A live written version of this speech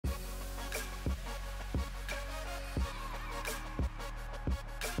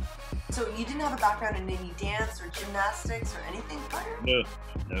So you didn't have a background in any dance or gymnastics or anything prior? No,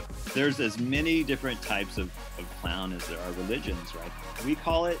 no. There's as many different types of clown as there are religions, right? We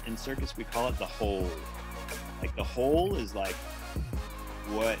call it in circus, we call it the whole. Like the whole is like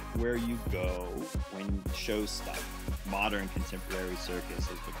where you go when you show stuff. Modern contemporary circus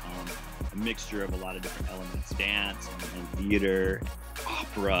has become a mixture of a lot of different elements, dance and theater,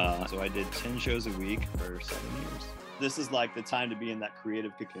 opera. So I did 10 shows a week for 7 years. This is like the time to be in that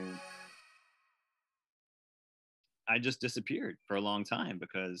creative cocoon. I just disappeared for a long time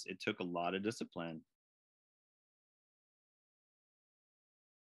because it took a lot of discipline